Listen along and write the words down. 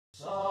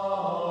In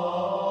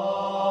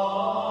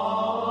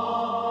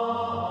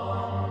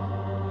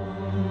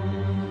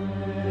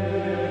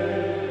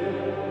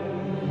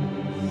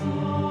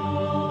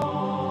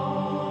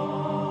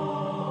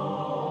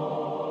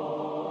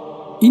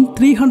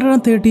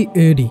 330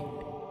 AD,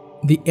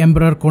 the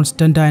Emperor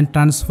Constantine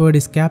transferred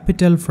his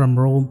capital from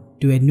Rome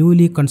to a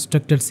newly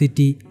constructed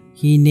city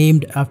he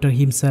named after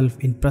himself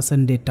in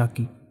present-day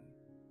Turkey.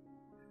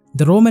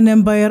 The Roman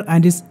Empire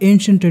and its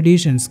ancient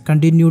traditions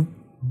continued,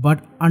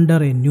 but under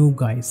a new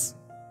guise.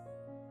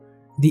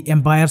 The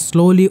empire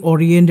slowly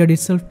oriented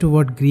itself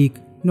toward Greek,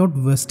 not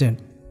Western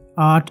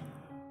art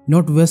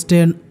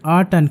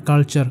and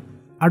culture,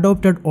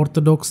 adopted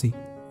Orthodoxy,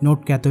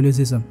 not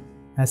Catholicism,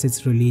 as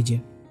its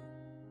religion,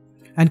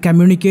 and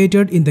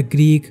communicated in the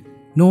Greek,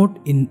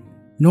 not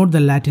the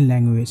Latin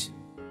language.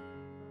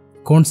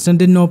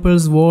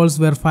 Constantinople's walls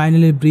were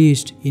finally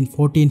breached in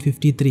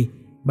 1453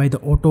 by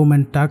the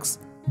Ottoman Turks,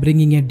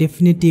 bringing a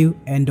definitive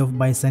end of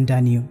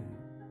Byzantium,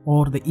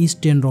 or the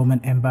Eastern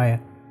Roman Empire,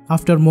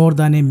 after more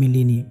than a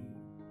millennium.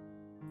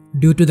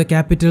 Due to the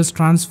capital's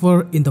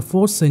transfer in the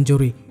 4th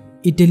century,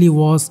 Italy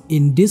was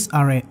in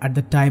disarray at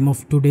the time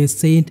of today's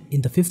saint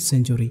in the 5th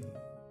century.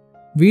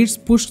 Weeds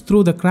pushed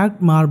through the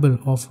cracked marble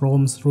of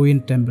Rome's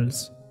ruined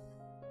temples.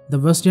 The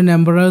Western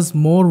emperors,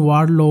 more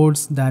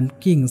warlords than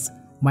kings,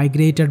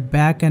 migrated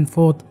back and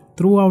forth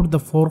throughout the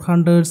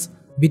 400s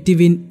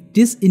between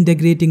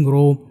disintegrating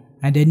Rome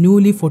and a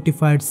newly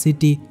fortified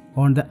city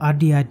on the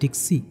Adriatic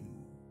Sea.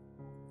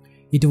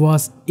 It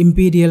was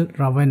Imperial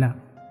Ravenna,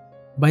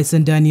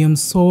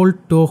 Byzantium's sole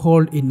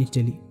toehold in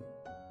Italy.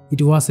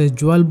 It was a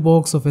jewel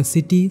box of a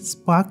city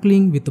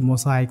sparkling with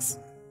mosaics.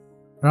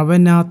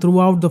 Ravenna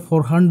throughout the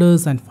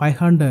 400s and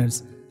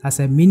 500s as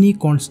a mini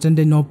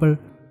Constantinople,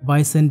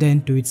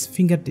 Byzantine to its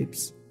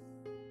fingertips,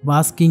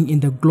 basking in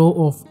the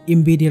glow of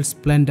imperial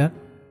splendor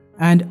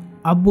and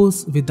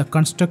abuzz with the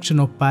construction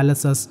of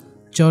palaces,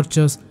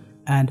 churches,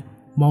 and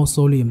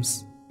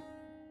mausoleums.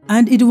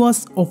 And it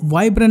was of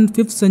vibrant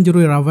 5th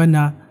century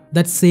Ravenna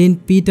that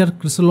Saint Peter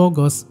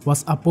Chrysologus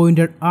was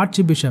appointed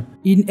archbishop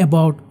in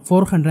about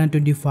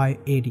 425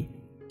 AD.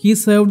 He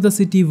served the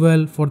city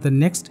well for the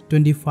next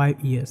 25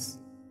 years.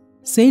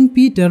 Saint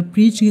Peter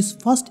preached his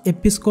first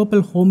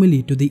episcopal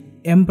homily to the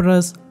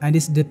empress and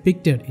is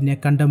depicted in a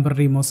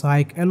contemporary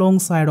mosaic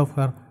alongside of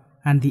her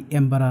and the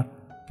emperor,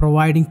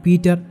 providing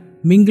Peter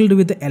mingled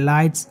with the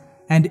elites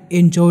and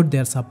enjoyed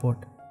their support.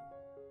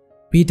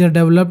 Peter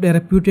developed a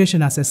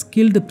reputation as a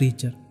skilled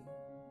preacher.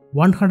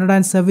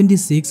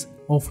 176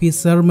 of his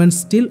sermons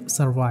still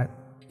survive.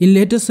 In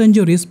later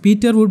centuries,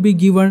 Peter would be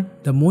given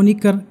the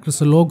moniker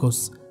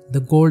Chrysologus, the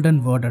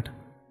golden worded,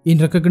 in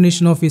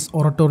recognition of his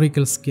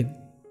oratorical skill.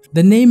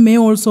 The name may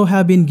also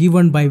have been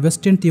given by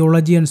Western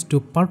theologians to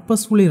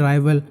purposefully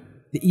rival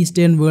the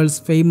Eastern world's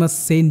famous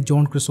Saint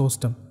John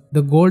Chrysostom,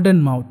 the Golden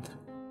Mouth.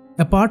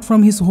 Apart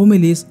from his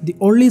homilies, the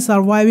only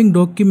surviving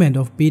document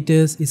of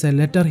Peter's is a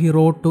letter he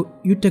wrote to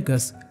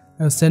Eutychus,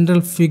 a central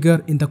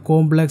figure in the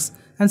complex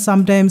and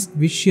sometimes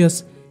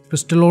vicious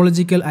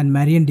Christological and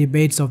Marian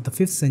debates of the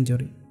 5th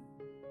century.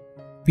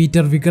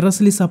 Peter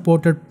vigorously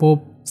supported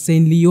Pope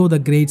Saint Leo the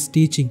Great's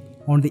teaching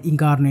on the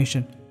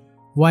Incarnation,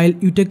 while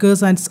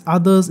Eutychus and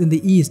others in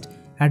the East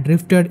had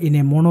drifted in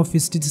a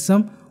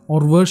monophysitism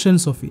or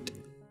versions of it.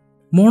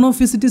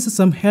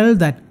 Monophysitism held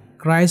that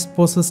Christ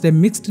possessed a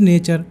mixed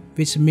nature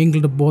which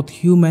mingled both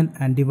human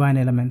and divine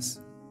elements.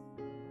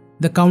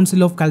 The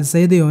Council of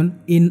Chalcedon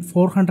in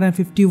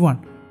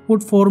 451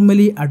 would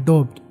formally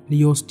adopt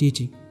Leo's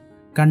teaching,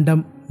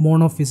 condemn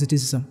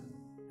monophysitism,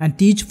 and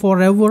teach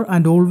forever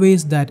and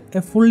always that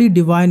a fully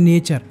divine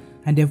nature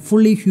and a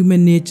fully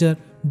human nature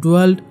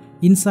dwelled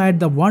inside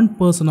the one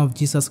person of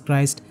Jesus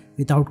Christ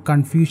without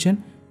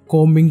confusion,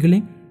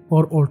 commingling,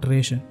 or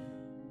alteration.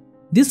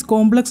 This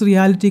complex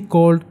reality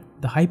called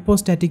the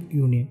hypostatic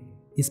union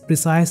is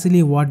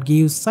precisely what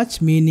gives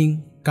such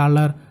meaning,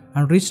 color,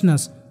 and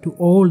richness to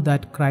all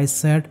that Christ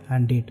said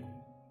and did.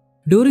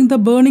 During the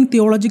burning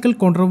theological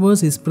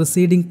controversies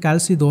preceding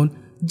Chalcedon,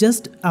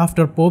 just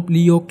after Pope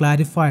Leo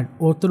clarified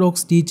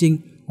Orthodox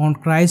teaching on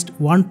Christ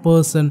one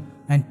person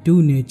and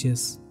two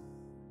natures,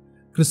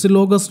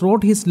 Chrysologus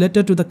wrote his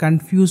letter to the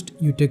confused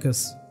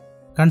Eutychus.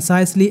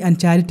 Concisely and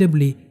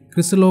charitably,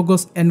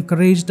 Chrysologus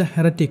encouraged the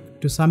heretic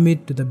to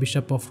submit to the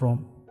Bishop of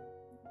Rome.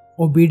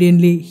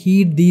 Obediently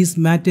heed these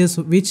matters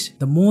which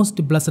the most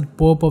blessed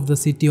Pope of the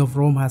city of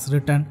Rome has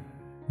written,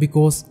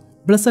 because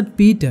blessed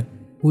Peter,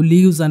 who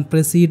lives and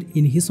presides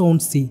in his own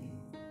see,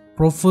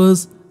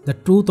 proffers the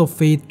truth of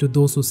faith to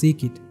those who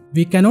seek it.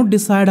 We cannot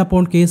decide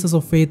upon cases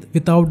of faith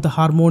without the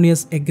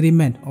harmonious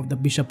agreement of the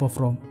Bishop of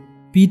Rome.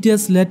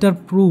 Peter's letter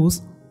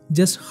proves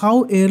just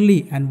how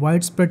early and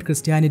widespread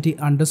Christianity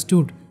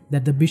understood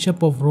that the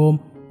Bishop of Rome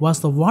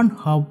was the one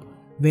hub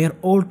where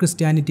all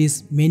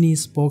Christianity's many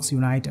spokes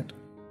united.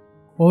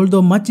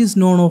 Although much is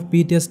known of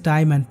Peter's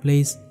time and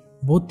place,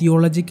 both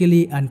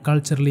theologically and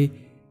culturally,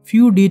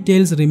 few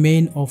details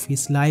remain of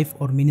his life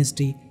or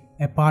ministry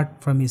apart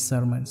from his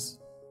sermons.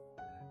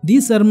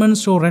 These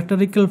sermons show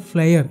rhetorical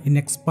flair in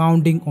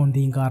expounding on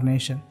the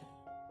Incarnation.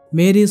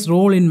 Mary's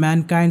role in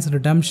mankind's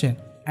redemption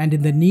and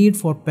in the need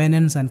for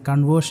penance and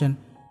conversion,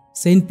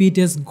 Saint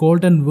Peter's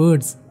golden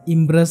words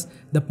impress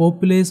the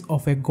populace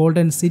of a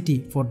golden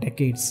city for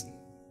decades.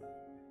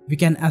 We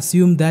can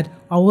assume that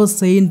our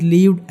saint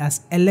lived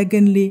as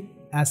elegantly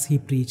as he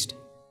preached.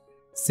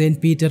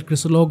 Saint Peter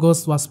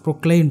Chrysologus was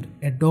proclaimed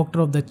a doctor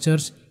of the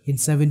Church in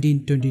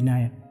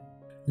 1729.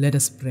 Let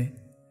us pray.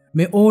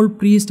 May all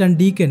priests and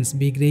deacons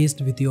be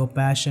graced with your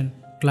passion,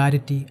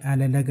 clarity,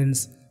 and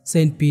elegance,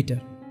 Saint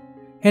Peter.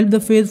 Help the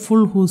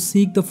faithful who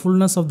seek the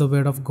fullness of the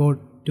Word of God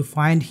to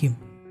find Him,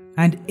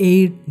 and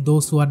aid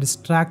those who are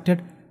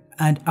distracted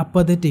and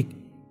apathetic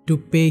to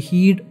pay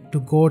heed to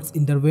God's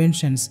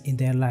interventions in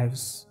their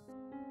lives.